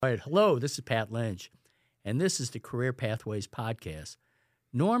All right, hello, this is Pat Lynch, and this is the Career Pathways Podcast.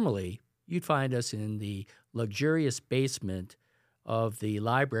 Normally, you'd find us in the luxurious basement of the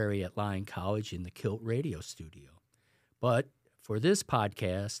library at Lyon College in the Kilt Radio Studio. But for this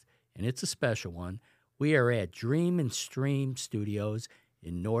podcast, and it's a special one, we are at Dream and Stream Studios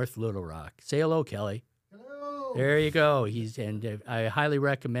in North Little Rock. Say hello, Kelly. Hello. There you go. I highly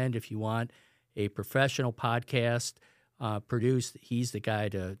recommend if you want a professional podcast produced, he's the guy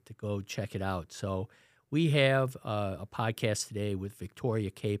to go check it out. So we have a podcast today with Victoria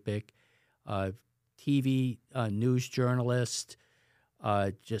Capek, TV news journalist,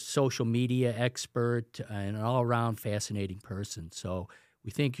 just social media expert, and an all-around fascinating person. So we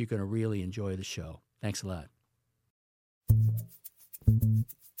think you're going to really enjoy the show. Thanks a lot.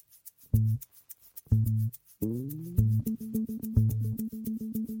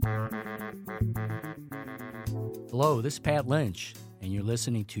 Hello, this is Pat Lynch, and you're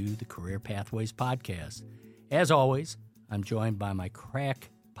listening to the Career Pathways Podcast. As always, I'm joined by my crack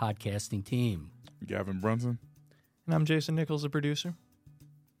podcasting team. Gavin Brunson. And I'm Jason Nichols, the producer.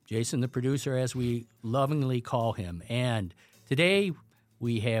 Jason, the producer, as we lovingly call him. And today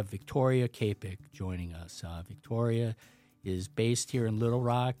we have Victoria Capek joining us. Victoria is based here in Little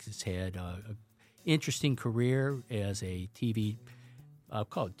Rock, has had an interesting career as a TV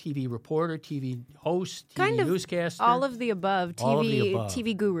TV reporter, TV host, TV kind of newscaster. All of the above.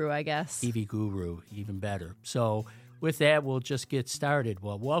 TV guru, I guess. TV guru, even better. So with that, we'll just get started.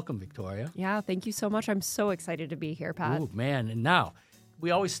 Well, welcome, Victoria. Yeah, thank you so much. I'm so excited to be here, Pat. Oh, man. And now,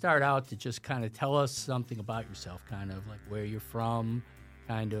 we always start out to just kind of tell us something about yourself, kind of like where you're from,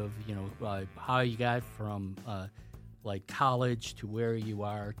 kind of, how you got from like college to where you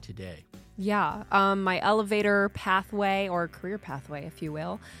are today. Yeah, my elevator pathway, or career pathway, if you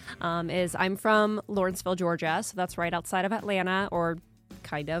will, is I'm from Lawrenceville, Georgia, so that's right outside of Atlanta, or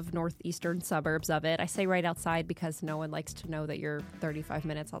kind of northeastern suburbs of it. I say right outside because no one likes to know that you're 35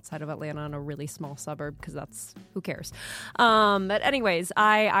 minutes outside of Atlanta in a really small suburb, because that's, who cares? But anyways,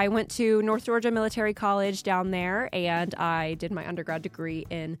 I went to North Georgia Military College down there, and I did my undergrad degree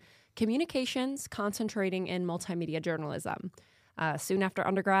in communications, concentrating in multimedia journalism. Soon after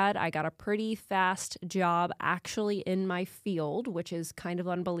undergrad, I got a pretty fast job actually in my field, which is kind of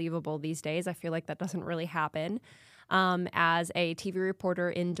unbelievable these days. I feel like that doesn't really happen, as a TV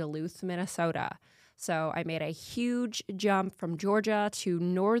reporter in Duluth, Minnesota. So I made a huge jump from Georgia to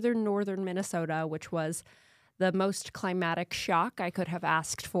northern Minnesota, which was the most climatic shock I could have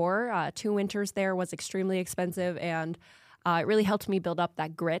asked for. 2 winters there was extremely expensive, and it really helped me build up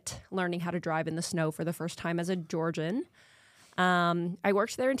that grit, learning how to drive in the snow for the first time as a Georgian. I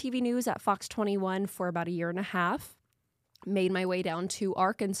worked there in TV news at Fox 21 for about a year and a half, made my way down to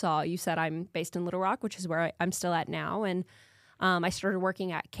Arkansas. You said I'm based in Little Rock, which is where I'm still at now. And I started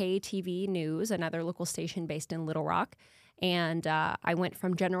working at KTV News, another local station based in Little Rock. And I went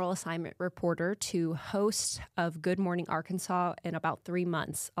from general assignment reporter to host of Good Morning Arkansas in about 3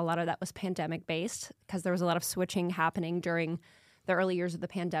 months. A lot of that was pandemic-based because there was a lot of switching happening during the early years of the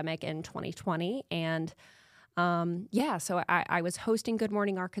pandemic in 2020. And so I was hosting Good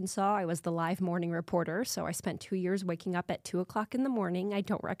Morning Arkansas. I was the live morning reporter. So I spent 2 years waking up at 2 o'clock in the morning. I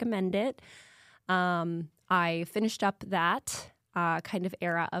don't recommend it. I finished up that kind of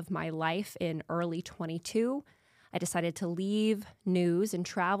era of my life in early 22. I decided to leave news and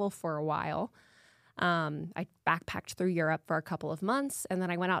travel for a while. I backpacked through Europe for a couple of months, and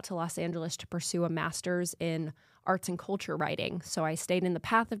then I went out to Los Angeles to pursue a master's in arts and culture writing. So I stayed in the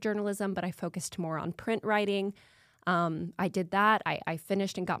path of journalism, but I focused more on print writing. I did that. I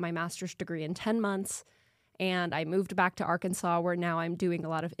finished and got my master's degree in 10 months, and I moved back to Arkansas, where now I'm doing a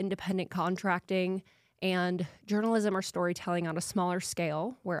lot of independent contracting and journalism or storytelling on a smaller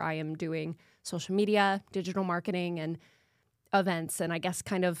scale, where I am doing social media, digital marketing, and events, and I guess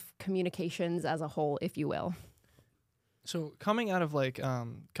kind of communications as a whole, if you will. So coming out of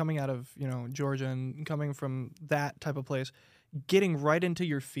Georgia and coming from that type of place, getting right into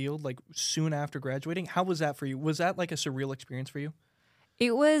your field like soon after graduating, how was that for you? Was that like a surreal experience for you?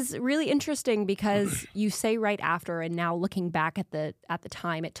 It was really interesting because you say right after, and now looking back at the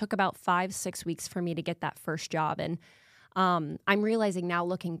time, it took about 5-6 weeks for me to get that first job, and I'm realizing now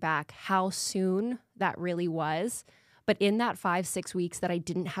looking back how soon that really was. But in that 5-6 weeks that I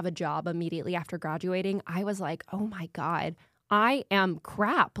didn't have a job immediately after graduating, I was like, oh my God, I am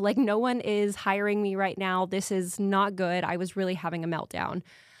crap. Like, no one is hiring me right now. This is not good. I was really having a meltdown.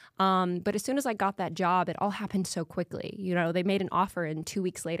 But as soon as I got that job, it all happened so quickly. You know, they made an offer, and 2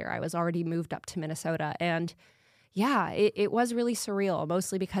 weeks later, I was already moved up to Minnesota. And yeah, it was really surreal,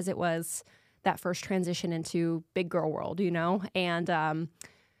 mostly because it was that first transition into big girl world, you know? And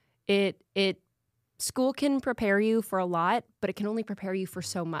school can prepare you for a lot, but it can only prepare you for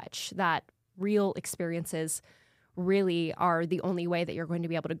so much. That real experiences really are the only way that you're going to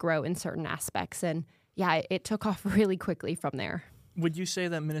be able to grow in certain aspects. And yeah, it took off really quickly from there. Would you say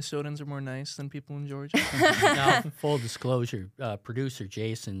that Minnesotans are more nice than people in Georgia? Now, full disclosure, producer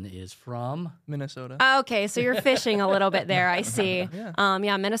Jason is from Minnesota. Okay, so you're fishing a little bit there. I see. Yeah.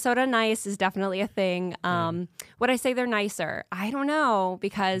 Minnesota nice is definitely a thing. Would I say they're nicer? I don't know,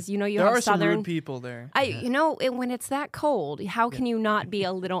 because you there have are some southern rude people there. When it's that cold, how can you not be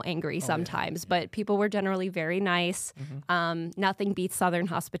a little angry sometimes? But people were generally very nice. Nothing beats southern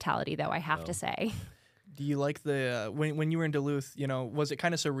hospitality, though, I have to say. Do you like the when you were in Duluth? Was it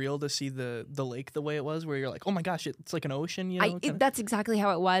kind of surreal to see the lake the way it was, where you're like, oh my gosh, it's like an ocean? That's exactly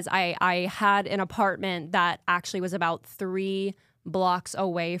how it was. I had an apartment that actually was about 3 blocks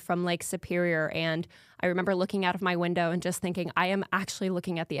away from Lake Superior, and I remember looking out of my window and just thinking, I am actually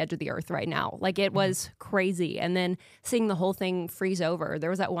looking at the edge of the earth right now. Like, it was crazy. And then seeing the whole thing freeze over.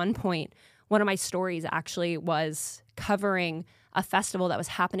 There was at one point, one of my stories actually was covering a festival that was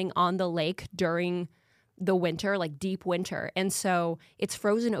happening on the lake during the winter, like deep winter. And so it's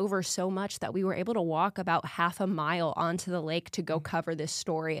frozen over so much that we were able to walk about half a mile onto the lake to go cover this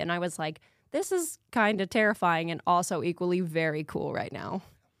story. And I was like, this is kind of terrifying and also equally very cool right now.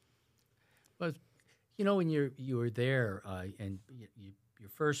 Well, when you were there and your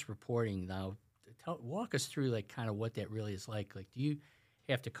first reporting, now walk us through like kind of what that really is like. Like, do you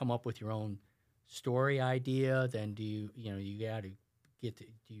have to come up with your own story idea? Then do you got to do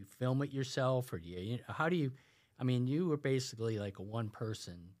you film it yourself, or you were basically like a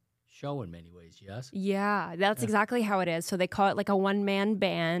one-person show in many ways, yes? Yeah, that's exactly how it is. So they call it like a one-man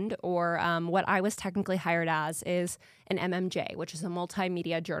band, or what I was technically hired as is an MMJ, which is a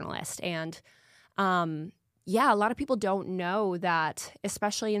multimedia journalist. And a lot of people don't know that,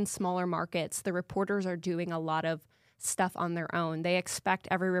 especially in smaller markets, the reporters are doing a lot of stuff on their own. They expect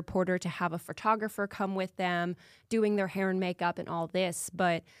every reporter to have a photographer come with them, doing their hair and makeup and all this.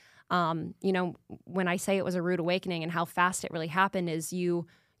 But, when I say it was a rude awakening and how fast it really happened is you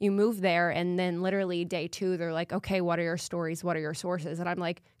move there, and then literally day 2, they're like, okay, what are your stories? What are your sources? And I'm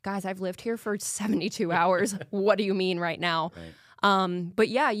like, guys, I've lived here for 72 hours. What do you mean right now? Right. But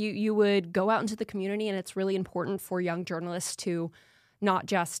yeah, you would go out into the community, and it's really important for young journalists to not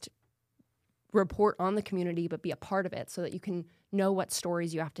just report on the community, but be a part of it so that you can know what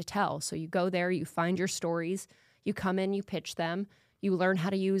stories you have to tell. So you go there, you find your stories, you come in, you pitch them, you learn how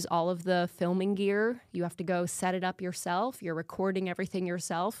to use all of the filming gear. You have to go set it up yourself. You're recording everything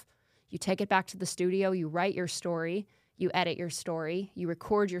yourself. You take it back to the studio, you write your story, you edit your story, you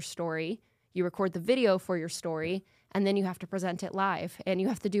record your story, you record the video for your story, and then you have to present it live. And you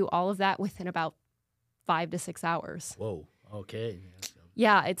have to do all of that within about 5 to 6 hours. Whoa, okay.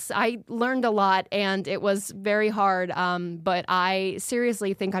 Yeah, I learned a lot, and it was very hard, but I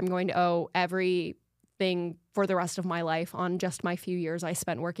seriously think I'm going to owe everything for the rest of my life on just my few years I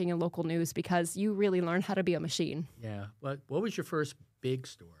spent working in local news, because you really learn how to be a machine. Yeah. What was your first big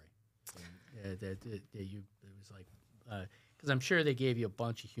story that it was like, because I'm sure they gave you a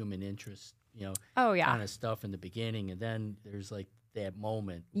bunch of human interest, kind of stuff in the beginning, and then there's like that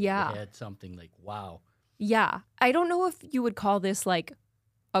moment where you had something like, wow. Yeah. I don't know if you would call this like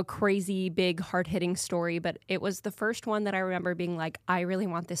a crazy, big, hard-hitting story, but it was the first one that I remember being like, I really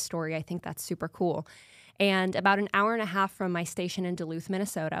want this story. I think that's super cool. And about an hour and a half from my station in Duluth,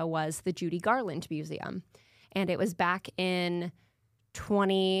 Minnesota, was the Judy Garland Museum. And it was back in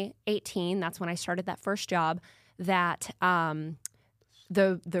 2018. That's when I started that first job. That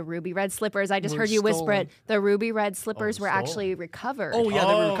the ruby red slippers, I just heard you whisper it. The ruby red slippers were actually recovered. Oh yeah,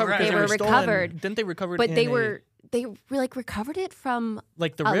 they were recovered. Right. They were recovered. Didn't they recover it? But they recovered it from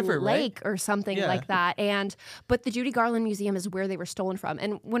like the river, lake right? or something like that. But the Judy Garland Museum is where they were stolen from.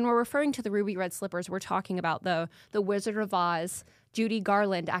 And when we're referring to the ruby red slippers, we're talking about the Wizard of Oz. Judy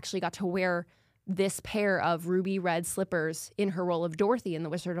Garland actually got to wear this pair of ruby red slippers in her role of Dorothy in the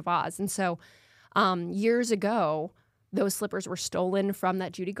Wizard of Oz. And so years ago, those slippers were stolen from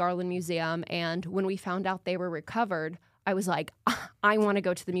that Judy Garland Museum. And when we found out they were recovered, I was like, I want to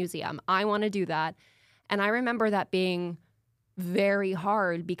go to the museum. I want to do that. And I remember that being very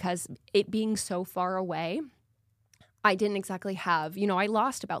hard because it being so far away, I didn't exactly have, I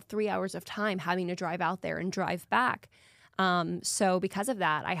lost about 3 hours of time having to drive out there and drive back. So because of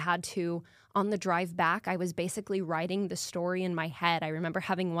that, I had to, on the drive back, I was basically writing the story in my head. I remember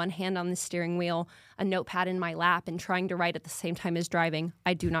having one hand on the steering wheel, a notepad in my lap, and trying to write at the same time as driving.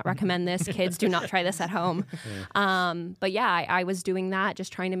 I do not recommend this. Kids, do not try this at home. But yeah, I was doing that,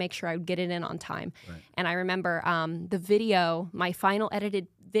 just trying to make sure I would get it in on time. Right. And I remember the video, my final edited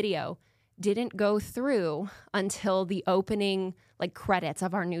video didn't go through until the opening credits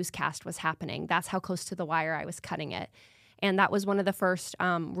of our newscast was happening. That's how close to the wire I was cutting it. And that was one of the first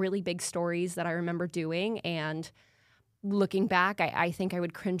really big stories that I remember doing. And looking back, I think I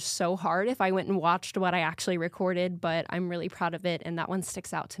would cringe so hard if I went and watched what I actually recorded, but I'm really proud of it, and that one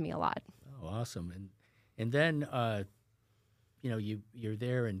sticks out to me a lot. Oh, awesome. And then, you're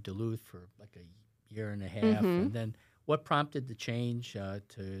there in Duluth for like a year and a half, and then what prompted the change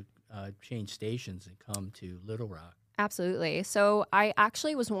to change stations and come to Little Rock? Absolutely. So I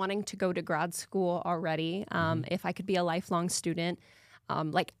actually was wanting to go to grad school already, if I could be a lifelong student.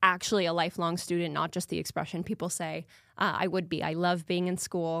 Actually a lifelong student, not just the expression people say. I would be. I love being in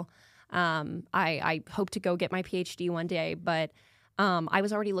school. I hope to go get my PhD one day, but I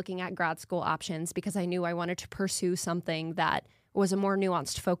was already looking at grad school options because I knew I wanted to pursue something that was a more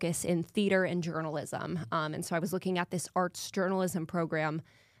nuanced focus in theater and journalism. And so I was looking at this arts journalism program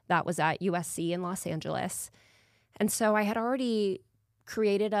that was at USC in Los Angeles. And so I had already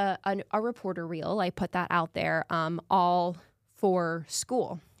created a reporter reel. I put that out there all for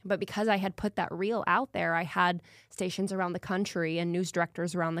school. But because I had put that reel out there, I had stations around the country and news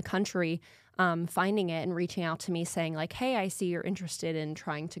directors around the country finding it and reaching out to me saying hey, I see you're interested in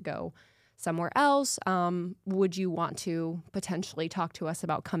trying to go somewhere else. Would you want to potentially talk to us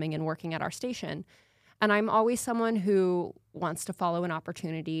about coming and working at our station? And I'm always someone who wants to follow an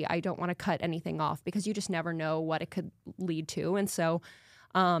opportunity. I don't want to cut anything off because you just never know what it could lead to. And so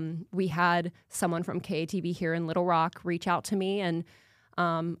we had someone from KATV here in Little Rock reach out to me, and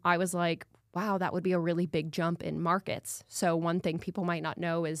I was like, wow, that would be a really big jump in markets. So one thing people might not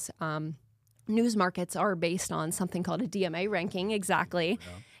know is news markets are based on something called a DMA ranking, exactly.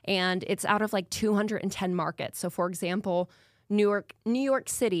 Yeah. And it's out of 210 markets. So for example, New York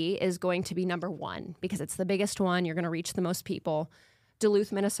City is going to be number 1 because it's the biggest one. You're going to reach the most people.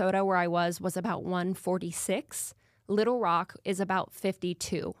 Duluth, Minnesota, where I was about 146. Little Rock is about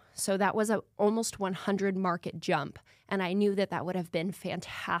 52. So that was a almost 100 market jump. And I knew that would have been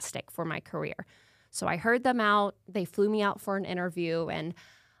fantastic for my career. So I heard them out. They flew me out for an interview. And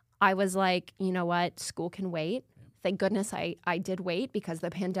I was like, you know what? School can wait. Thank goodness I did wait because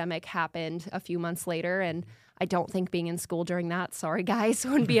the pandemic happened a few months later. And I don't think being in school during that, sorry guys,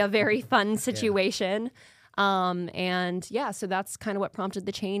 would be a very fun situation. So that's kind of what prompted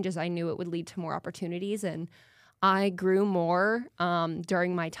the change, is I knew it would lead to more opportunities. And I grew more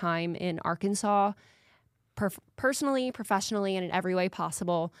during my time in Arkansas, personally, professionally, and in every way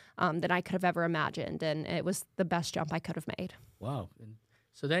possible than I could have ever imagined. And it was the best jump I could have made. Wow. And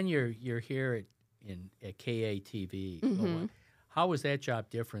so then you're here at KATV. How was that job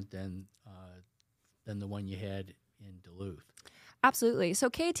different than the one you had in Duluth? Absolutely. So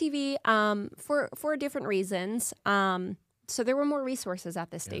KATV, for different reasons. So there were more resources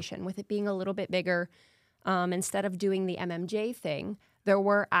at this station, with it being a little bit bigger. Instead of doing the MMJ thing, there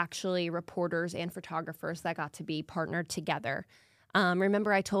were actually reporters and photographers that got to be partnered together.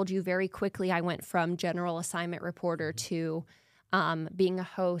 Remember, I told you very quickly I went from general assignment reporter to being a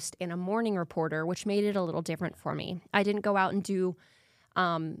host and a morning reporter, which made it a little different for me. I didn't go out and do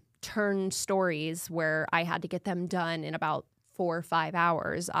turn stories where I had to get them done in about 4 or 5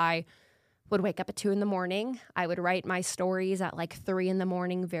 hours. I would wake up at 2 a.m. I would write my stories at 3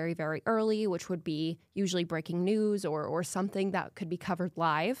 a.m. very, very early, which would be usually breaking news or something that could be covered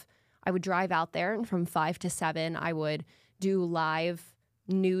live. I would drive out there, and from 5 to 7, I would do live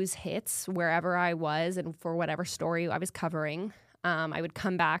news hits wherever I was and for whatever story I was covering. I would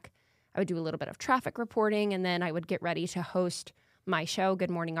come back. I would do a little bit of traffic reporting, and then I would get ready to host my show,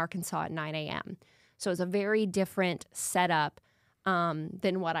 Good Morning Arkansas, at 9 a.m. So it was a very different setup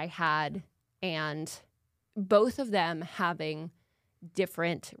than what I had, and both of them having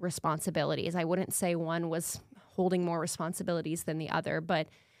different responsibilities. I wouldn't say one was holding more responsibilities than the other, but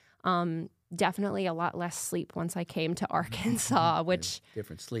definitely a lot less sleep once I came to Arkansas, which...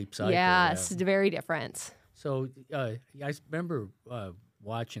 Different sleep cycle. Yes, very different. So I remember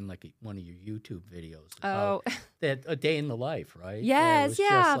watching one of your YouTube videos. That a day in the life, right? Yes,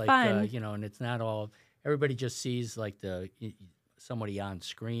 just fun. And it's not all. Everybody just sees somebody on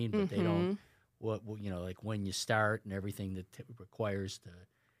screen, but they don't. When you start and everything that requires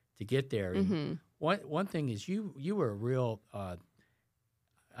to get there. And one thing is you were a real.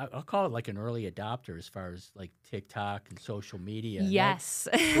 I'll call it an early adopter as far as TikTok and social media. Yes,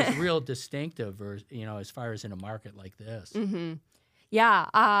 it's real distinctive, as far as in a market like this. Yeah,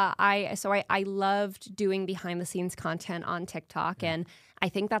 I loved doing behind the scenes content on TikTok, and I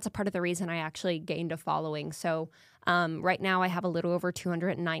think that's a part of the reason I actually gained a following. So right now I have a little over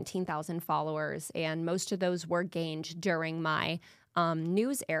 219,000 followers, and most of those were gained during my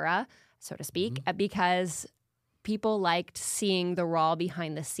news era, so to speak, because people liked seeing the raw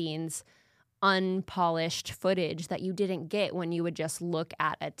behind the scenes, unpolished footage that you didn't get when you would just look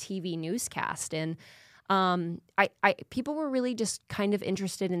at a TV newscast. And people were really just kind of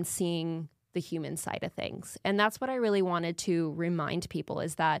interested in seeing the human side of things. And that's what I really wanted to remind people,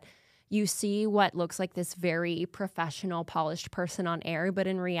 is that you see what looks like this very professional, polished person on air, but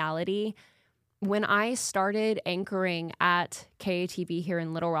in reality, when I started anchoring at KATV here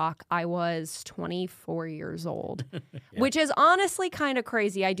in Little Rock, I was 24 years old, which is honestly kind of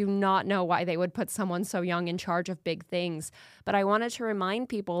crazy. I do not know why they would put someone so young in charge of big things. But I wanted to remind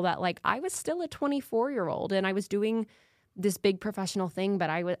people that, like, I was still a 24-year-old and I was doing this big professional thing, but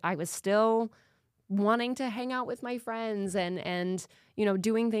I was still wanting to hang out with my friends and you know,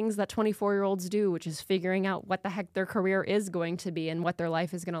 doing things that 24-year-olds do, which is figuring out what the heck their career is going to be and what their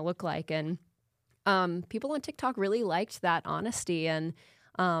life is going to look like. And people on TikTok really liked that honesty and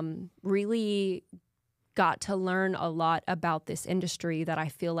really got to learn a lot about this industry that I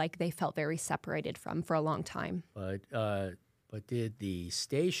feel like they felt very separated from for a long time. But did the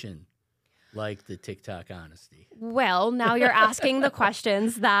station like the TikTok honesty? Well, now you're asking the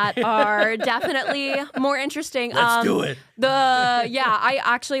questions that are definitely more interesting. Let's do it. I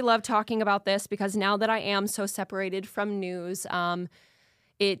actually love talking about this because now that I am so separated from news,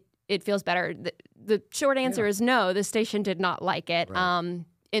 it feels better. The short answer is no, the station did not like it. Right.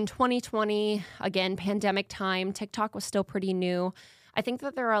 In 2020, again, pandemic time, TikTok was still pretty new. I think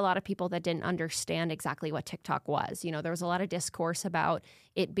that there are a lot of people that didn't understand exactly what TikTok was. You know, there was a lot of discourse about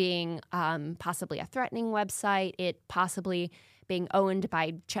it being possibly a threatening website, it possibly being owned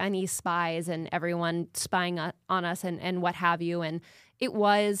by Chinese spies and everyone spying on us and what have you. And it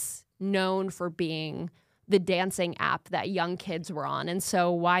was known for being the dancing app that young kids were on. And so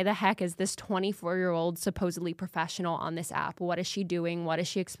why the heck is this 24-year-old supposedly professional on this app? What is she doing? What is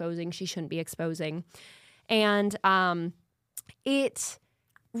she exposing? She shouldn't be exposing. And it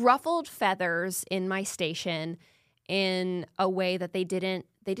ruffled feathers in my station in a way that they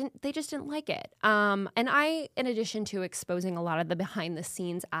just didn't like it. And I, in addition to exposing a lot of the behind the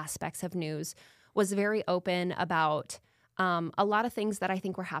scenes aspects of news, was very open about a lot of things that I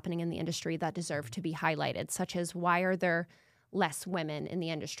think were happening in the industry that deserve to be highlighted, such as why are there less women in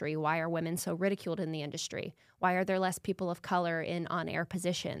the industry? Why are women so ridiculed in the industry? Why are there less people of color in on-air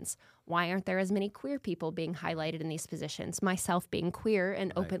positions? Why aren't there as many queer people being highlighted in these positions? Myself being queer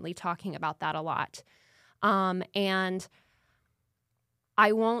and openly talking about that a lot. And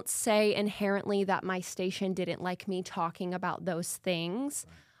I won't say inherently that my station didn't like me talking about those things.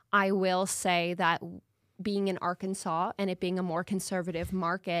 Right. I will say that being in Arkansas and it being a more conservative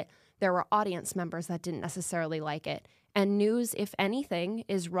market, there were audience members that didn't necessarily like it. And news, if anything,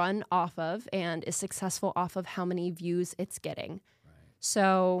 is run off of and is successful off of how many views it's getting. Right.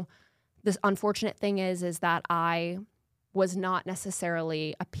 So the unfortunate thing is that I was not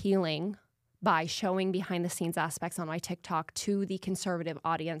necessarily appealing by showing behind the scenes aspects on my TikTok to the conservative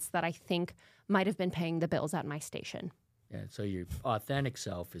audience that I think might have been paying the bills at my station. Yeah, so your authentic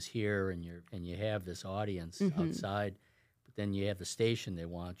self is here, and you have this audience outside, but then you have the station that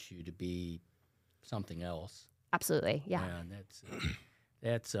wants you to be something else. Absolutely, yeah. And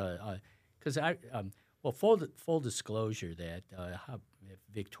that's because full disclosure that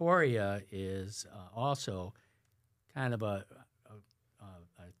Victoria is also kind of a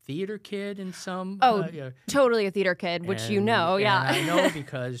theater kid in some. Totally a theater kid, which you know, yeah. And I know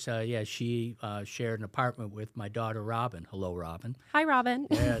because she shared an apartment with my daughter Robin. Hello, Robin. Hi, Robin.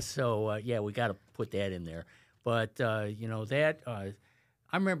 Yeah, so we got to put that in there. But I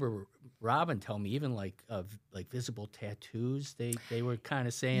remember Robin telling me even like visible tattoos. They were kind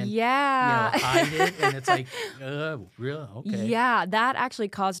of saying, hide it, and it's like, really? Okay. Yeah, that actually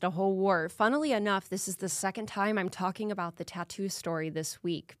caused a whole war. Funnily enough, this is the second time I'm talking about the tattoo story this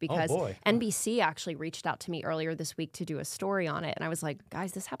week because NBC actually reached out to me earlier this week to do a story on it, and I was like,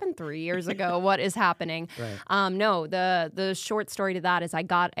 guys, this happened 3 years ago. What is happening? Right. No, the short story to that is I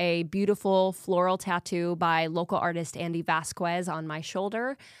got a beautiful floral tattoo by local artist Andy Vasquez on my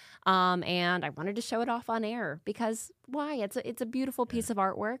shoulder. And I wanted to show it off on air because why? It's a beautiful piece of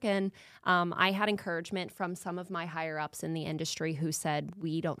artwork. And I had encouragement from some of my higher ups in the industry who said,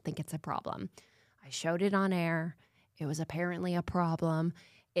 we don't think it's a problem. I showed it on air. It was apparently a problem.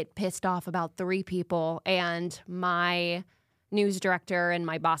 It pissed off about 3 people. And my news director and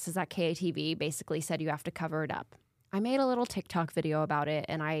my bosses at KATV basically said, you have to cover it up. I made a little TikTok video about it,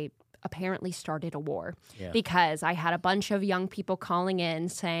 and I apparently started a war because I had a bunch of young people calling in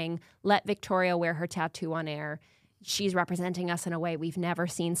saying, let Victoria wear her tattoo on air. She's representing us in a way we've never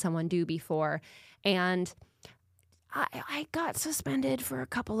seen someone do before. And I got suspended for a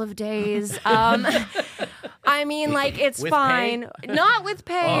couple of days. I mean, like, it's With fine. Not with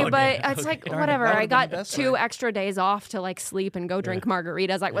pay, Oh, but no. it's like, Darn it, whatever. that I would've been the got best 2 way. extra days off to, like, sleep and go drink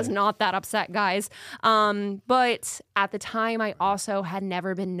margaritas. I was not that upset, guys. But at the time, I also had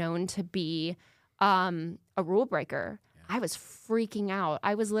never been known to be a rule breaker. I was freaking out.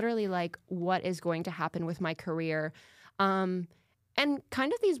 I was literally like, what is going to happen with my career? And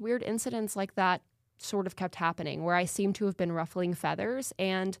kind of these weird incidents like that sort of kept happening where I seem to have been ruffling feathers.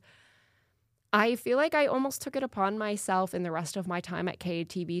 And I feel like I almost took it upon myself in the rest of my time at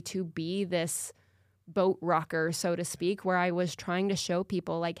KATV to be this boat rocker, so to speak, where I was trying to show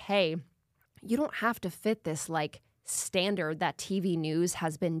people like, hey, you don't have to fit this like standard that TV news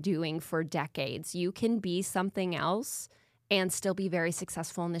has been doing for decades. You can be something else and still be very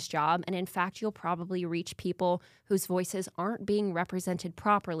successful in this job. And in fact, you'll probably reach people whose voices aren't being represented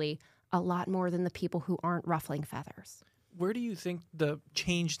properly a lot more than the people who aren't ruffling feathers. Where do you think the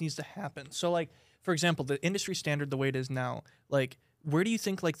change needs to happen? So, like, for example, the industry standard, the way it is now, like, where do you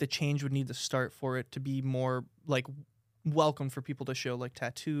think, like, the change would need to start for it to be more, like, welcome for people to show, like,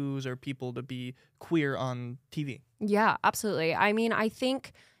 tattoos or people to be queer on TV? Yeah, absolutely. I mean, I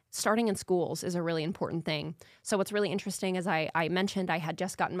think starting in schools is a really important thing. So what's really interesting is I mentioned I had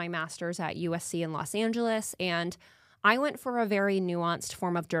just gotten my master's at USC in Los Angeles, and I went for a very nuanced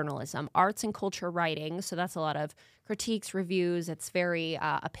form of journalism, arts and culture writing. So that's a lot of critiques, reviews. It's very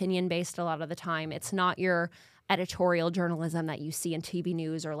opinion-based a lot of the time. It's not your editorial journalism that you see in TV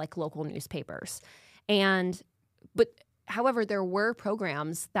news or like local newspapers. But however, there were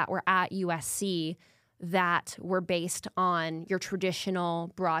programs that were at USC that were based on your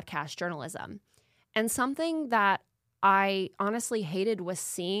traditional broadcast journalism. And something that I honestly hated was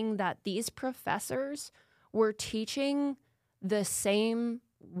seeing that these professors were teaching the same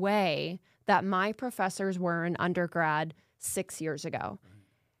way that my professors were in undergrad 6 years ago.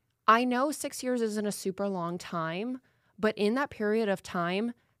 I know 6 years isn't a super long time, but in that period of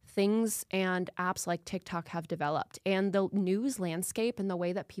time, things and apps like TikTok have developed, and the news landscape and the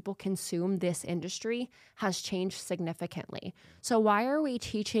way that people consume this industry has changed significantly. So why are we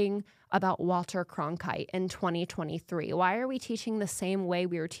teaching about Walter Cronkite in 2023? Why are we teaching the same way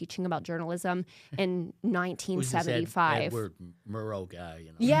we were teaching about journalism in 1975? Edward Murrow guy, you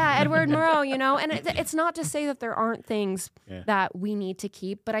know. Yeah, Edward Murrow, you know, and it's not to say that there aren't things that we need to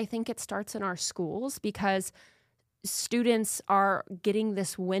keep, but I think it starts in our schools because students are getting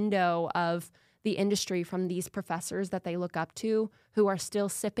this window of the industry from these professors that they look up to who are still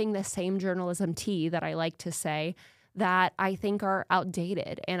sipping the same journalism tea that I like to say that I think are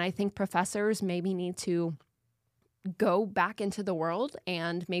outdated. And I think professors maybe need to go back into the world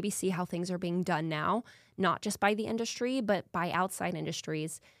and maybe see how things are being done now, not just by the industry, but by outside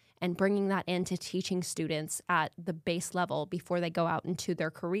industries, and bringing that into teaching students at the base level before they go out into their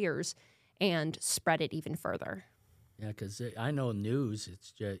careers and spread it even further. Yeah, because I know news.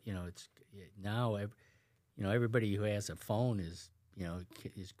 It's just it's now. Everybody who has a phone is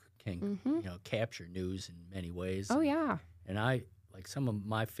can capture news in many ways. Oh yeah. And I like some of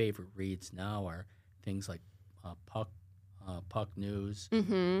my favorite reads now are things like Puck News,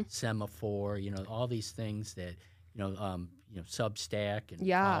 Semaphore. All these things that Substack and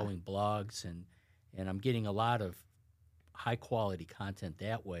following blogs and I'm getting a lot of high quality content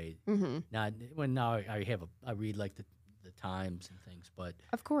that way. Now I read like the Times and things, but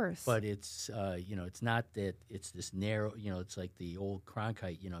of course, but it's it's not that it's this narrow. It's like the old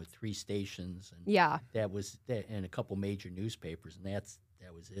Cronkite. 3 stations and that was that, and a couple major newspapers, and that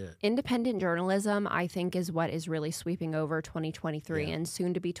was it. Independent journalism, I think, is what is really sweeping over 2023 and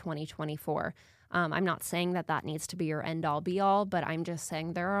soon to be 2024. I'm not saying that needs to be your end-all, be-all, but I'm just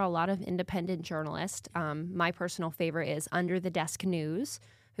saying there are a lot of independent journalists. My personal favorite is Under the Desk News,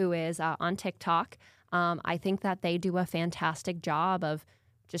 who is on TikTok. I think that they do a fantastic job of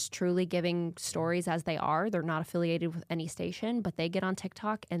just truly giving stories as they are. They're not affiliated with any station, but they get on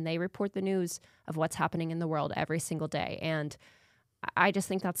TikTok and they report the news of what's happening in the world every single day. And I just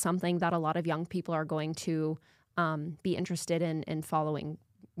think that's something that a lot of young people are going to be interested in following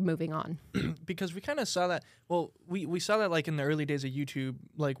moving on. Because we kind of saw that. Well, we saw that like in the early days of YouTube,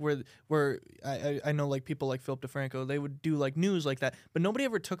 like where I know like people like Philip DeFranco, they would do like news like that, but nobody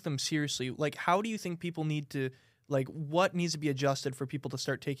ever took them seriously. Like, how do you think people need to, like, what needs to be adjusted for people to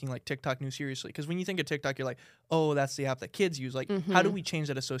start taking like TikTok news seriously? Because when you think of TikTok, you're like, oh, that's the app that kids use. Like, how do we change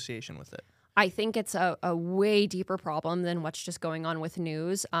that association with it? I think it's a way deeper problem than what's just going on with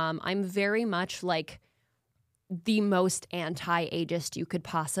news. I'm very much like the most anti-ageist you could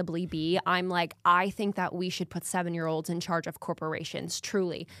possibly be. I'm like, I think that we should put 7-year-olds in charge of corporations,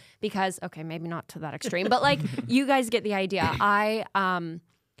 truly. Because, okay, maybe not to that extreme, but like, you guys get the idea.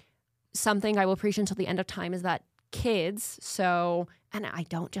 Something I will preach until the end of time is that kids, and I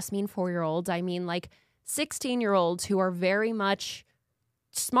don't just mean 4-year-olds, I mean like 16-year-olds who are very much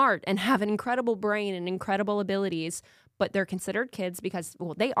smart and have an incredible brain and incredible abilities, but they're considered kids because,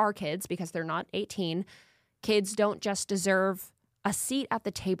 well, they are kids because they're not 18. Kids don't just deserve a seat at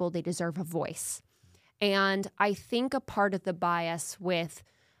the table, they deserve a voice. And I think a part of the bias with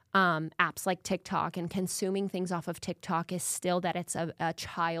apps like TikTok and consuming things off of TikTok is still that it's a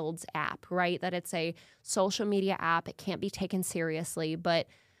child's app, right? That it's a social media app. It can't be taken seriously, but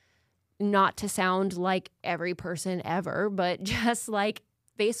not to sound like every person ever, but just like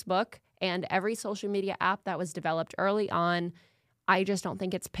Facebook and every social media app that was developed early on, I just don't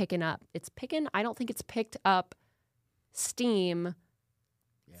think it's picking up. I don't think it's picked up steam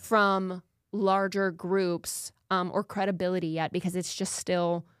from larger groups or credibility yet, because it's just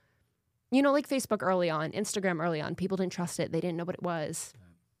still, like Facebook early on, Instagram early on, people didn't trust it. They didn't know what it was.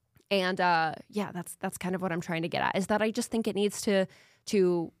 And that's kind of what I'm trying to get at, is that I just think it needs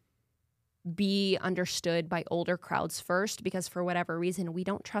to be understood by older crowds first, because for whatever reason, we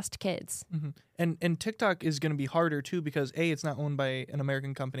don't trust kids. Mm-hmm. And TikTok is going to be harder too, because A, it's not owned by an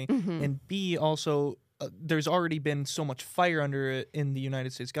American company, and B, also there's already been so much fire under it in the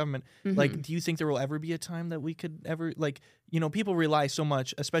United States government. Like, do you think there will ever be a time that we could ever, people rely so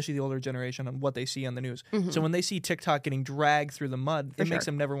much, especially the older generation, on what they see on the news. So when they see TikTok getting dragged through the mud, it makes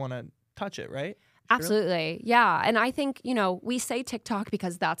them never want to touch it, right? Absolutely. Yeah. And I think, we say TikTok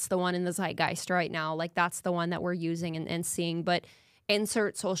because that's the one in the zeitgeist right now. Like, that's the one that we're using and seeing. But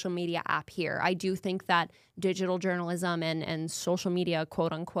insert social media app here. I do think that digital journalism and social media,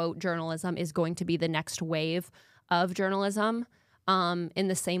 quote unquote, journalism is going to be the next wave of journalism, in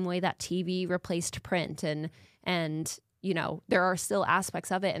the same way that TV replaced print. And there are still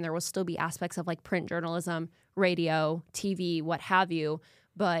aspects of it, and there will still be aspects of like print journalism, radio, TV, what have you.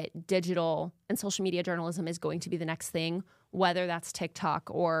 But digital and social media journalism is going to be the next thing, whether that's TikTok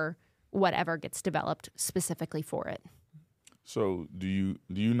or whatever gets developed specifically for it. So do you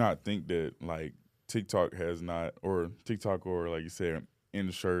not think that like TikTok or like you said,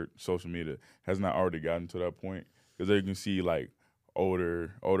 insert social media has not already gotten to that point? Because you can see like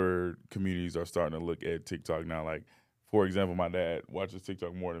older communities are starting to look at TikTok now. Like, for example, my dad watches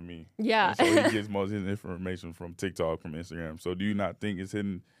TikTok more than me. Yeah. And so he gets most of his information from TikTok, from Instagram. So do you not think it's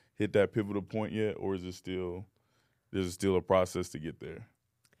hit that pivotal point yet, or is it still a process to get there?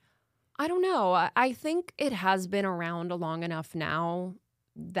 I don't know. I think it has been around long enough now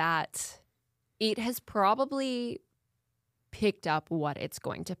that it has probably picked up what it's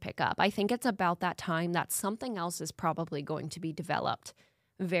going to pick up. I think it's about that time that something else is probably going to be developed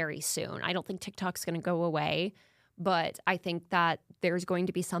very soon. I don't think TikTok's going to go away, but I think that there's going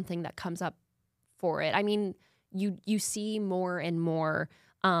to be something that comes up for it. I mean, you see more and more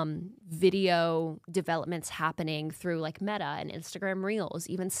video developments happening through like Meta and Instagram Reels.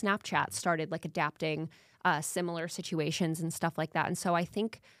 Even Snapchat started like adapting similar situations and stuff like that. And so I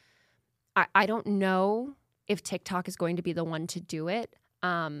think, I don't know if TikTok is going to be the one to do it.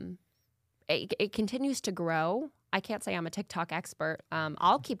 It continues to grow. I can't say I'm a TikTok expert.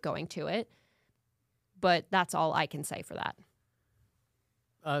 I'll keep going to it, but that's all I can say for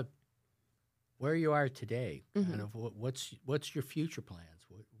that. Where you are today, kind of what's your future plans?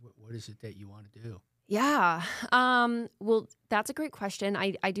 What is it that you want to do? Yeah. Well, that's a great question.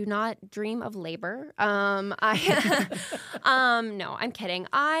 I do not dream of labor. No, I'm kidding.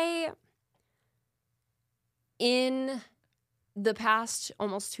 In the past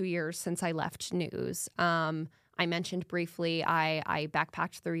almost 2 years since I left news, I mentioned briefly I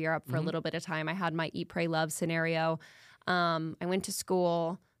backpacked through Europe for a little bit of time. I had my Eat, Pray, Love scenario. I went to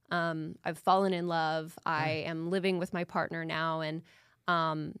school. I've fallen in love. I am living with my partner now. And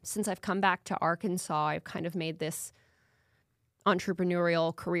since I've come back to Arkansas, I've kind of made this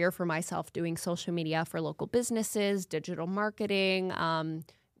entrepreneurial career for myself, doing social media for local businesses, digital marketing,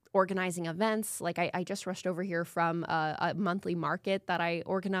 organizing events. Like I just rushed over here from a monthly market that I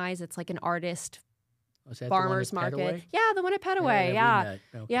organize. It's like an artist farmers market. Petaway? Yeah, the one at Petaway. Yeah.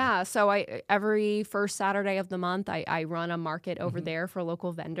 Okay. Yeah. So every first Saturday of the month, I run a market over there for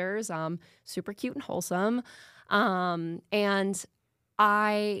local vendors. Super cute and wholesome. And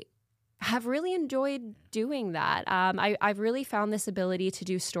I have really enjoyed doing that. I've really found this ability to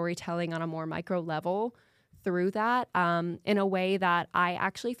do storytelling on a more micro level through that, in a way that I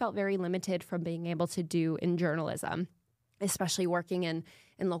actually felt very limited from being able to do in journalism, especially working in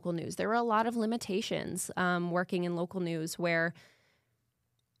in local news. There are a lot of limitations working in local news where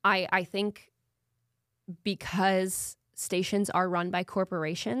I think because stations are run by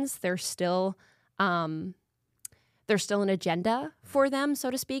corporations, there's still an agenda for them,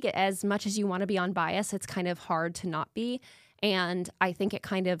 so to speak. As much as you want to be unbiased, it's kind of hard to not be. And I think it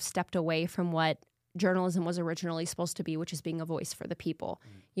kind of stepped away from what journalism was originally supposed to be, which is being a voice for the people.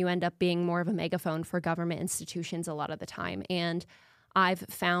 You end up being more of a megaphone for government institutions a lot of the time. And I've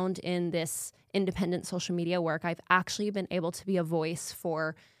found in this independent social media work, I've actually been able to be a voice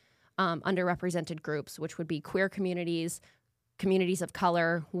for underrepresented groups, which would be queer communities, communities of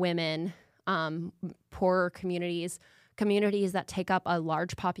color, women, poorer communities that take up a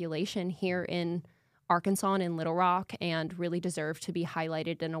large population here in Arkansas and in Little Rock and really deserve to be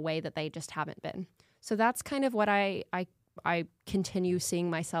highlighted in a way that they just haven't been. So that's kind of what I continue seeing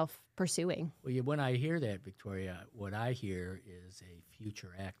myself pursuing. Well, when I hear that, Victoria, what I hear is a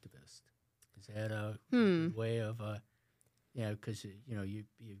future activist. Is that a good way of, because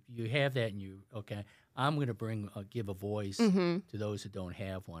you have that, and okay, I'm going to give a voice to those that don't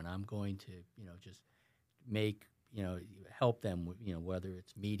have one. I'm going to just make help them with whether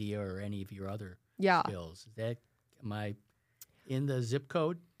it's media or any of your other skills. Am I in the zip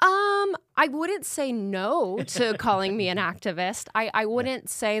code? I wouldn't say no to calling me an activist. I wouldn't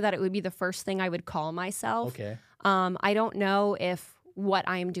say that it would be the first thing I would call myself. Okay. I don't know if what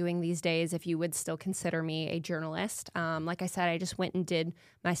I'm doing these days, if you would still consider me a journalist. Like I said, I just went and did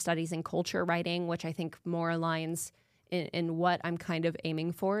my studies in culture writing, which I think more aligns in what I'm kind of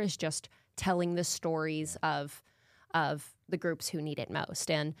aiming for, is just telling the stories of the groups who need it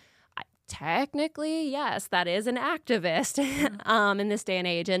most. And technically, yes, that is an activist in this day and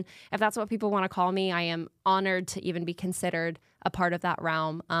age. And if that's what people want to call me, I am honored to even be considered a part of that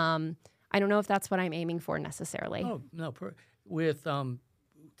realm. I don't know if that's what I'm aiming for necessarily. Oh, no. With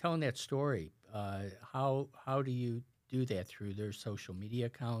telling that story, how do you do that? Through their social media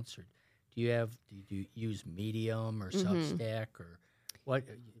accounts, or do you use Medium or Substack, or what?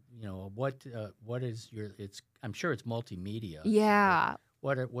 What is your? I'm sure it's multimedia. Yeah.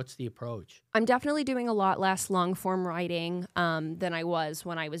 So what's the approach? I'm definitely doing a lot less long form writing than I was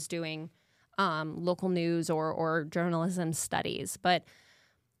when I was doing local news or journalism studies. But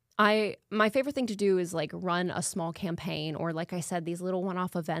my favorite thing to do is like run a small campaign, or like I said, these little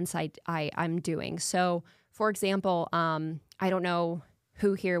one-off events I'm doing. So, for example, I don't know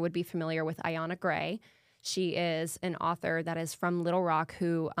who here would be familiar with Ayanna Gray. She is an author that is from Little Rock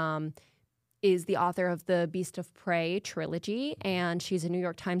who is the author of the Beast of Prey trilogy, and she's a New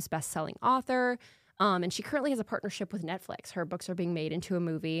York Times bestselling author. And she currently has a partnership with Netflix. Her books are being made into a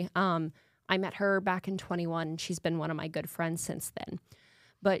movie. I met her back in 2021, and she's been one of my good friends since then.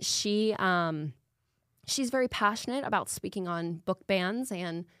 But she's very passionate about speaking on book bans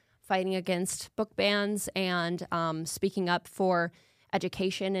and fighting against book bans, and speaking up for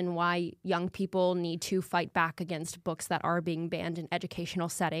education and why young people need to fight back against books that are being banned in educational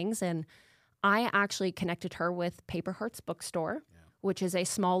settings. And I actually connected her with Paper Hearts Bookstore, which is a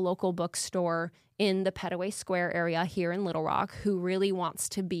small local bookstore in the Petaway Square area here in Little Rock, who really wants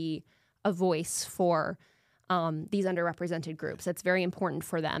to be a voice for these underrepresented groups. It's very important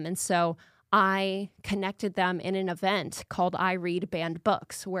for them. And so I connected them in an event called I Read Banned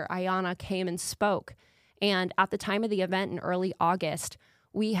Books, where Ayanna came and spoke. And at the time of the event in early August,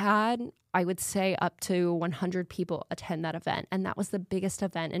 we had, I would say, up to 100 people attend that event. And that was the biggest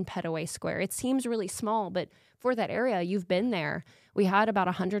event in Petaway Square. It seems really small, but for that area, you've been there. We had about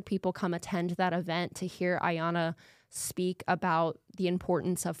 100 people come attend that event to hear Ayanna speak about the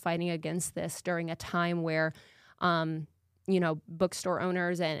importance of fighting against this during a time where, bookstore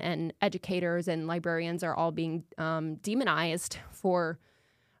owners and educators and librarians are all being demonized for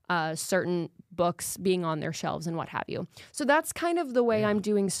certain books being on their shelves and what have you. So that's kind of the way I'm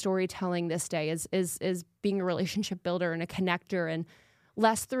doing storytelling this day, is being a relationship builder and a connector, and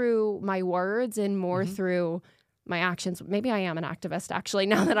less through my words and more through my actions. Maybe I am an activist, actually,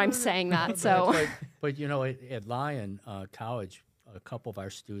 now that I'm saying that. So, but at Lyon College, a couple of our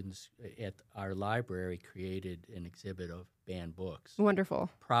students at our library created an exhibit of banned books. Wonderful.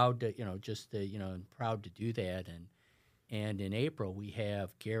 Proud to proud to do that. And in April, we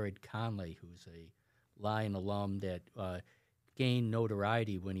have Garrett Conley, who's a Lyon alum that gained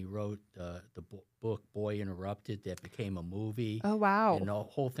notoriety when he wrote the book Boy Interrupted, that became a movie. Oh, wow. And the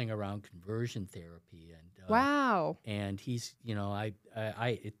whole thing around conversion therapy. And wow. And he's,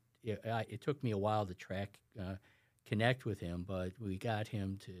 it took me a while to connect with him, but we got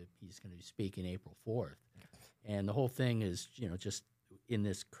him he's going to speak in April 4th. And the whole thing is, just in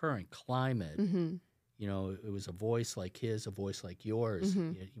this current climate, you know, it was a voice like his, a voice like yours,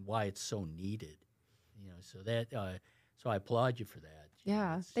 why it's so needed. You know, so that so I applaud you for that.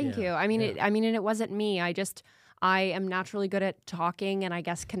 Yeah, It's- thank yeah, you. I mean, yeah. and it wasn't me. I am naturally good at talking and I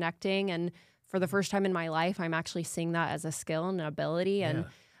guess connecting. And for the first time in my life, I'm actually seeing that as a skill and an ability, and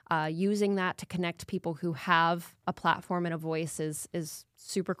using that to connect people who have a platform and a voice is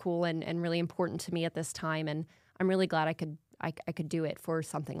super cool and really important to me at this time. And I'm really glad I could do it for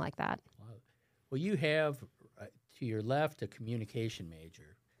something like that. Well, you have to your left a communication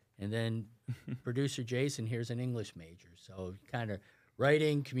major, and then producer Jason here's an English major. So kind of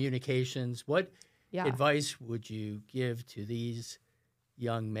writing, communications. What Yeah. advice would you give to these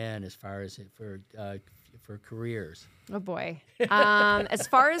young men as far as for careers? Oh boy. As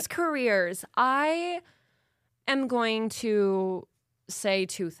far as careers, I am going to say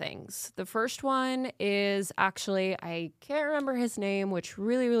two things. The first one is actually, I can't remember his name, which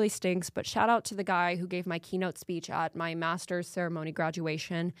really, really stinks, but shout out to the guy who gave my keynote speech at my master's ceremony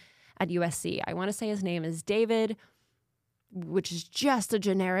graduation at USC. I want to say his name is David, which is just a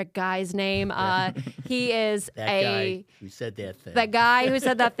generic guy's name. He is That guy who said that thing. The guy who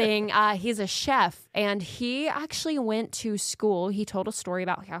said that thing, he's a chef, and he actually went to school. He told a story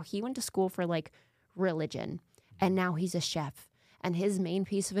about how he went to school for like religion, and now he's a chef. And his main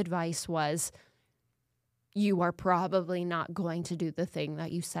piece of advice was, you are probably not going to do the thing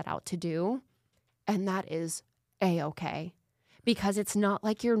that you set out to do. And that is A-okay. Because it's not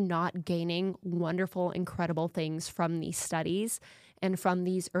like you're not gaining wonderful, incredible things from these studies and from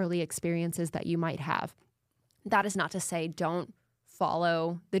these early experiences that you might have. That is not to say don't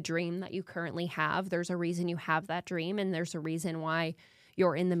follow the dream that you currently have. There's a reason you have that dream, and there's a reason why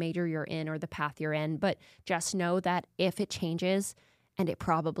you're in the major you're in or the path you're in. But just know that if it changes, and it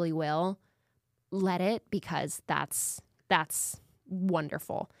probably will, let it, because that's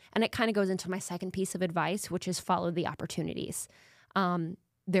wonderful. And it kind of goes into my second piece of advice, which is follow the opportunities.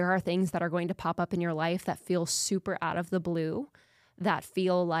 There are things that are going to pop up in your life that feel super out of the blue, that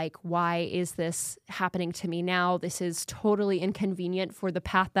feel like, why is this happening to me now? This is totally inconvenient for the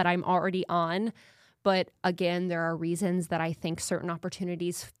path that I'm already on. But again, there are reasons that I think certain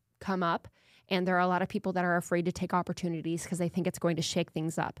opportunities come up. And there are a lot of people that are afraid to take opportunities because they think it's going to shake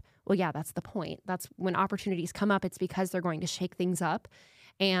things up. Well, yeah, that's the point. That's when opportunities come up, it's because they're going to shake things up.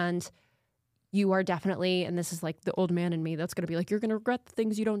 And you are definitely, and this is like the old man in me that's going to be like, you're going to regret the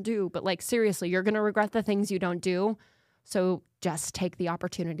things you don't do. But like, seriously, you're going to regret the things you don't do. So just take the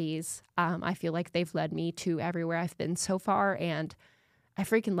opportunities. I feel like they've led me to everywhere I've been so far. And I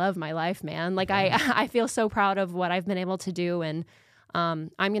freaking love my life, man. Like I feel so proud of what I've been able to do. And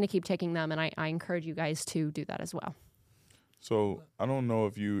I'm going to keep taking them. And I encourage you guys to do that as well. So I don't know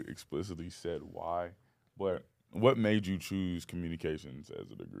if you explicitly said why, but what made you choose communications as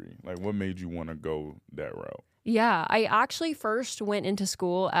a degree? Like, what made you want to go that route? Yeah, I actually first went into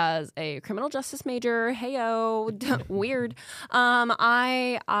school as a criminal justice major. Heyo, weird.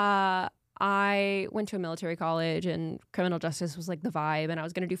 I went to a military college, and criminal justice was like the vibe, and I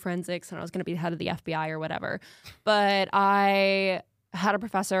was going to do forensics, and I was going to be the head of the FBI or whatever. But I had a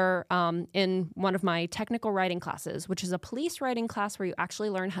professor in one of my technical writing classes, which is a police writing class where you actually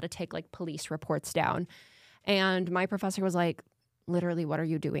learn how to take like police reports down. And my professor was like, literally, what are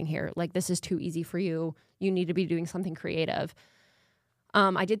you doing here? Like, this is too easy for you. You need to be doing something creative.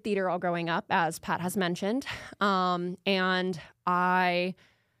 I did theater all growing up, as Pat has mentioned. And I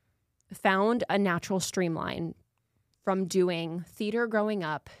found a natural streamline from doing theater growing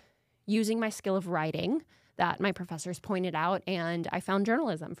up, using my skill of writing that my professors pointed out. And I found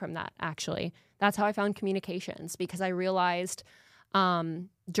journalism from that, actually. That's how I found communications, because I realized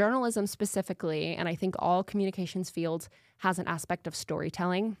journalism specifically, and I think all communications fields, has an aspect of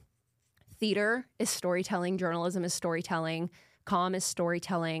storytelling. Theater is storytelling, journalism is storytelling, comm is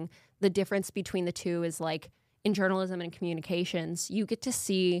storytelling. The difference between the two is like in journalism and communications, you get to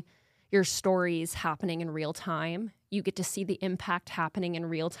see your stories happening in real time. You get to see the impact happening in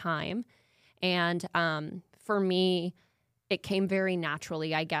real time. And for me, it came very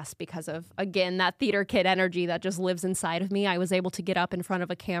naturally, I guess, because of, again, that theater kid energy that just lives inside of me. I was able to get up in front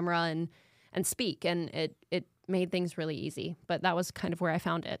of a camera and speak, and it made things really easy. But that was kind of where I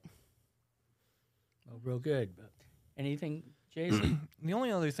found it. Oh, real good. Anything, Jason? The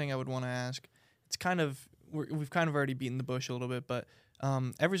only other thing I would want to ask, it's kind of, we've kind of already beaten the bush a little bit, but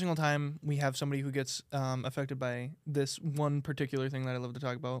every single time we have somebody who gets affected by this one particular thing that I love to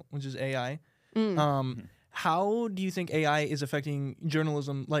talk about, which is AI. How do you think AI is affecting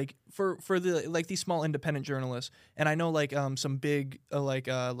journalism, like for the like these small independent journalists? And I know like some big like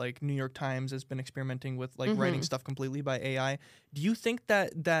New York Times has been experimenting with like writing stuff completely by AI. Do you think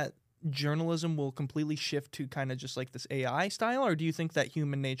that journalism will completely shift to kind of just like this AI style, or do you think that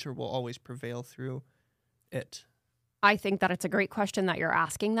human nature will always prevail through it? I think that it's a great question that you're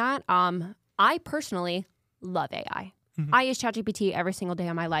asking that. I personally love AI. I use ChatGPT every single day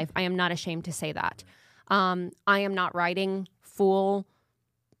of my life. I am not ashamed to say that. I am not writing full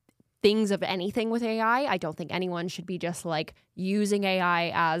things of anything with AI. I don't think anyone should be just like using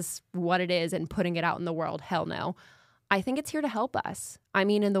AI as what it is and putting it out in the world. Hell no. I think it's here to help us. I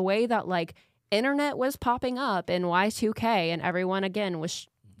mean, in the way that like internet was popping up in Y2K and everyone again was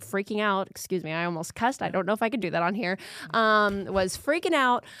freaking out. Excuse me, I almost cussed. I don't know if I could do that on here. Was freaking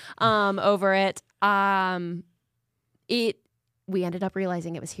out over it. We ended up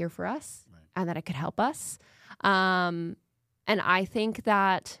realizing it was here for us and that it could help us. And I think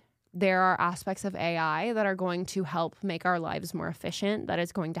that there are aspects of AI that are going to help make our lives more efficient, that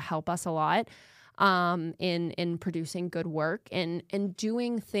is going to help us a lot in producing good work and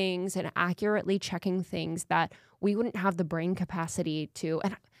doing things and accurately checking things that we wouldn't have the brain capacity to.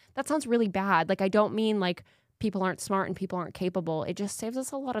 And that sounds really bad. Like, I don't mean like people aren't smart and people aren't capable. It just saves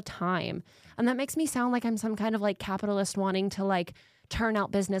us a lot of time. And that makes me sound like I'm some kind of like capitalist wanting to like turn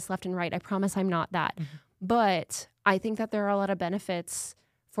out business left and right. I promise I'm not that. But I think that there are a lot of benefits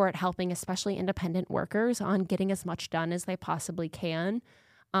for it helping, especially independent workers, on getting as much done as they possibly can.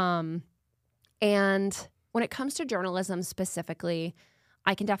 And when it comes to journalism specifically,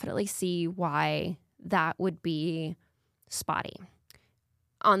 I can definitely see why that would be spotty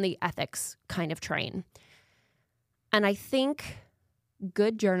on the ethics kind of train. And I think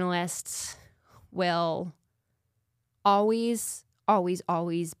good journalists will always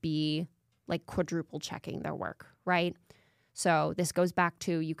be like quadruple checking their work, right? So this goes back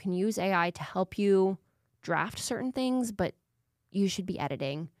to, you can use AI to help you draft certain things, but you should be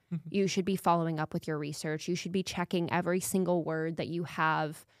editing. You should be following up with your research. You should be checking every single word that you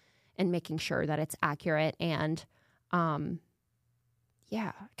have and making sure that it's accurate. And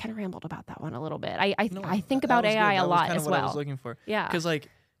yeah, I kind of rambled about that one a little bit. I think about AI a lot as well. That was kind of what I was looking for. Yeah. Because like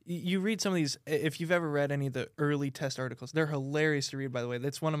you read some of these, if you've ever read any of the early test articles, they're hilarious to read, by the way.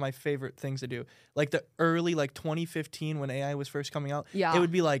 That's one of my favorite things to do. Like the early, like 2015 when AI was first coming out, it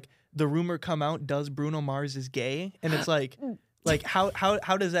would be like, the rumor come out, does Bruno Mars is gay? And it's like, how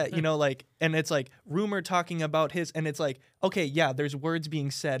does that, you know, like, and it's like rumor talking about his, and it's like, okay, yeah, there's words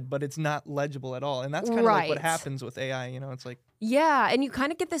being said, but it's not legible at all. And that's kind of like what happens with AI, you know, it's like. Yeah, and you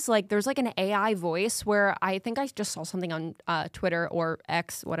kind of get this, like, there's like an AI voice where I think I just saw something on Twitter or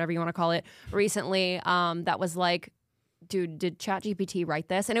X, whatever you want to call it, recently that was like, dude, did ChatGPT write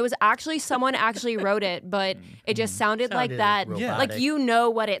this? And it was actually, someone actually wrote it, but it just sounded like that. Like, you know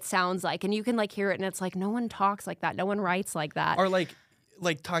what it sounds like, and you can like hear it, and it's like, no one talks like that. No one writes like that. Or like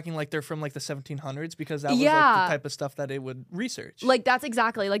talking like they're from like the 1700s, because that was like the type of stuff that it would research. Like, that's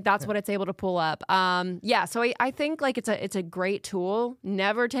exactly, like, that's what it's able to pull up. So I think like it's a great tool.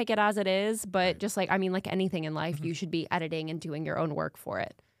 Never take it as it is, but just like, I mean, like anything in life, you should be editing and doing your own work for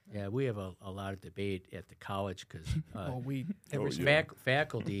it. Yeah, we have a lot of debate at the college because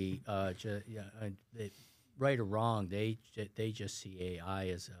faculty, right or wrong, they just see AI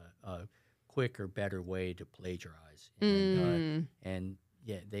as a quicker, better way to plagiarize, and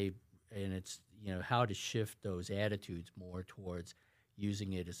it's, you know, how to shift those attitudes more towards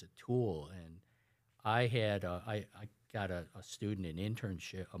using it as a tool. And I had I got a student an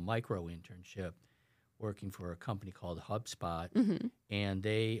internship, a micro internship, working for a company called HubSpot, and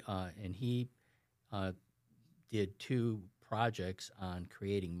he did 2 projects on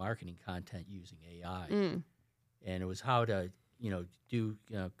creating marketing content using AI, and it was how to,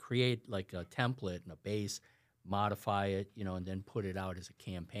 create like a template and a base, modify it, and then put it out as a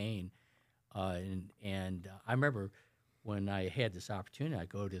campaign, and I remember when I had this opportunity, I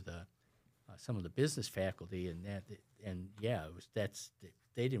go to some of the business faculty,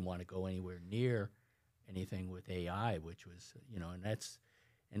 they didn't want to go anywhere near anything with AI, which was,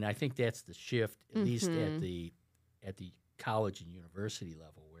 and I think that's the shift, at least at the college and university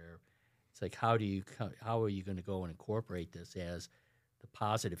level, where it's like, how are you going to go and incorporate this as the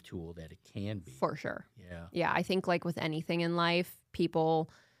positive tool that it can be? For sure. Yeah. I think like with anything in life, people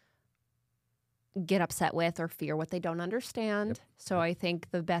get upset with or fear what they don't understand. So I think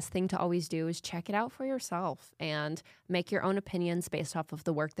the best thing to always do is check it out for yourself and make your own opinions based off of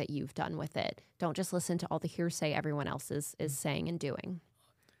the work that you've done with it. Don't just listen to all the hearsay everyone else is saying and doing.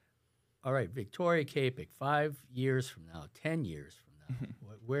 All right, Victoria Capek, 5 years from now, 10 years from now,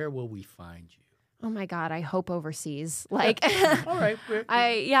 where will we find you? Oh my God, I hope overseas. Like, all right.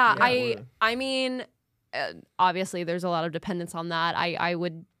 I mean, obviously there's a lot of dependence on that. I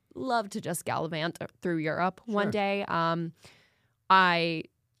would love to just gallivant through Europe one day. I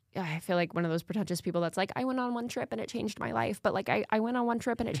I feel like one of those pretentious people that's like, I went on one trip and it changed my life. But like, I went on one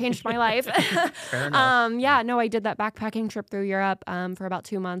trip and it changed my life. Fair enough. Yeah, no, I did that backpacking trip through Europe for about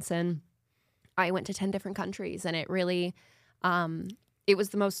 2 months, and I went to 10 different countries, and it really, it was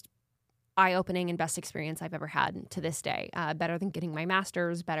the most eye-opening and best experience I've ever had to this day. Better than getting my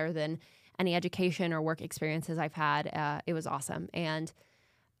master's, better than any education or work experiences I've had. It was awesome. And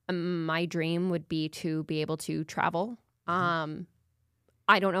my dream would be to be able to travel.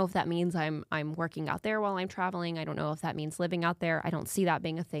 I don't know if that means I'm working out there while I'm traveling. I don't know if that means living out there. I don't see that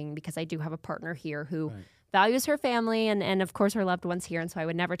being a thing because I do have a partner here who values her family and of course her loved ones here. And so I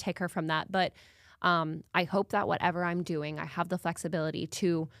would never take her from that. But I hope that whatever I'm doing, I have the flexibility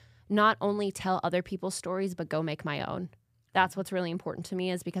to not only tell other people's stories, but go make my own. That's what's really important to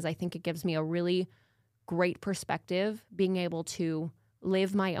me, is because I think it gives me a really great perspective, being able to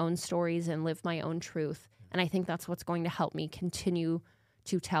live my own stories and live my own truth. And I think that's what's going to help me continue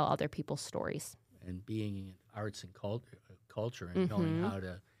to tell other people's stories. And being in arts and culture and knowing how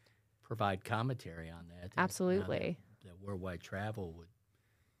to provide commentary on that. Absolutely. That worldwide travel would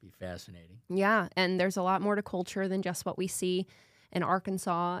be fascinating. Yeah, and there's a lot more to culture than just what we see in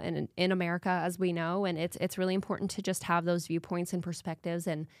Arkansas and in America, as we know. And it's really important to just have those viewpoints and perspectives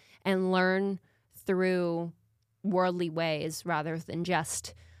and learn through worldly ways rather than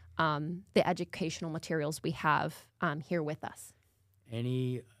just the educational materials we have here with us.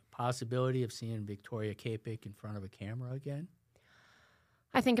 Any possibility of seeing Victoria Capek in front of a camera again?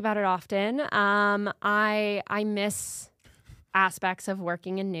 I think about it often. I miss aspects of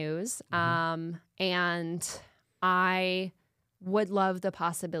working in news, and I would love the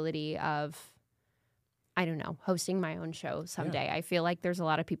possibility of, I don't know, hosting my own show someday. Yeah. I feel like there's a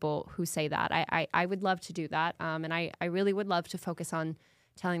lot of people who say that. I would love to do that, and I really would love to focus on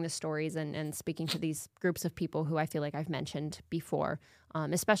telling the stories and speaking to these groups of people who I feel like I've mentioned before,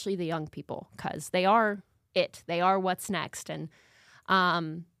 especially the young people, because they are it. They are what's next. And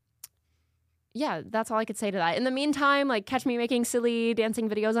yeah, that's all I could say to that. In the meantime, like, catch me making silly dancing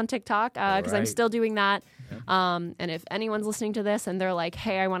videos on TikTok because I'm still doing that. Yeah. And if anyone's listening to this and they're like,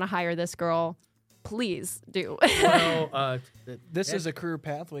 hey, I want to hire this girl, please do. Well, this is a career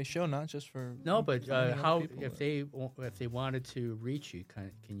pathway show, not just for but how people, if they wanted to reach you,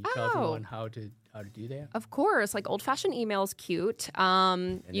 can you tell everyone how to do that? Of course, like old-fashioned email is cute.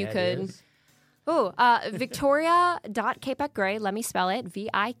 You could. Is? Victoria.capekgray. Let me spell it.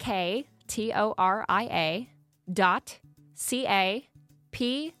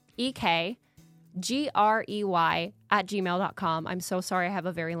 VIKTORIA.CAPEKGREY@gmail.com. I'm so sorry, I have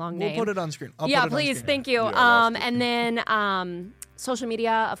a very long name. We'll put it on screen. Please. Thank you. And then social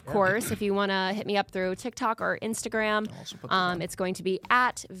media, of course, if you want to hit me up through TikTok or Instagram, it's going to be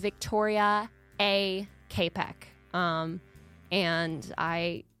at Victoria A. Capek. And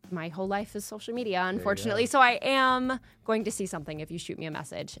my whole life is social media, unfortunately, so I am going to see something if you shoot me a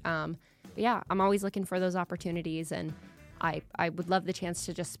message. But yeah, I'm always looking for those opportunities, and I would love the chance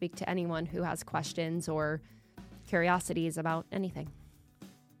to just speak to anyone who has questions or curiosities about anything.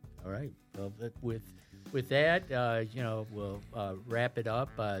 All right. Well, with that, we'll wrap it up.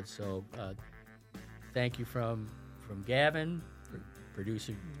 So thank you from Gavin,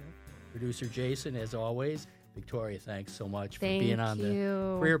 producer Jason, as always. Victoria, thanks so much for being on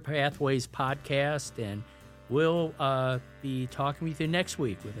the Career Pathways podcast, and we'll be talking with you next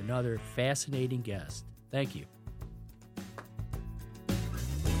week with another fascinating guest. Thank you.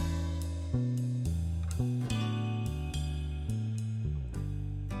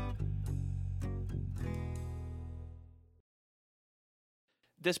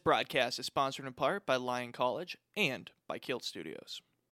 This broadcast is sponsored in part by Lyon College and by Kilt Studios.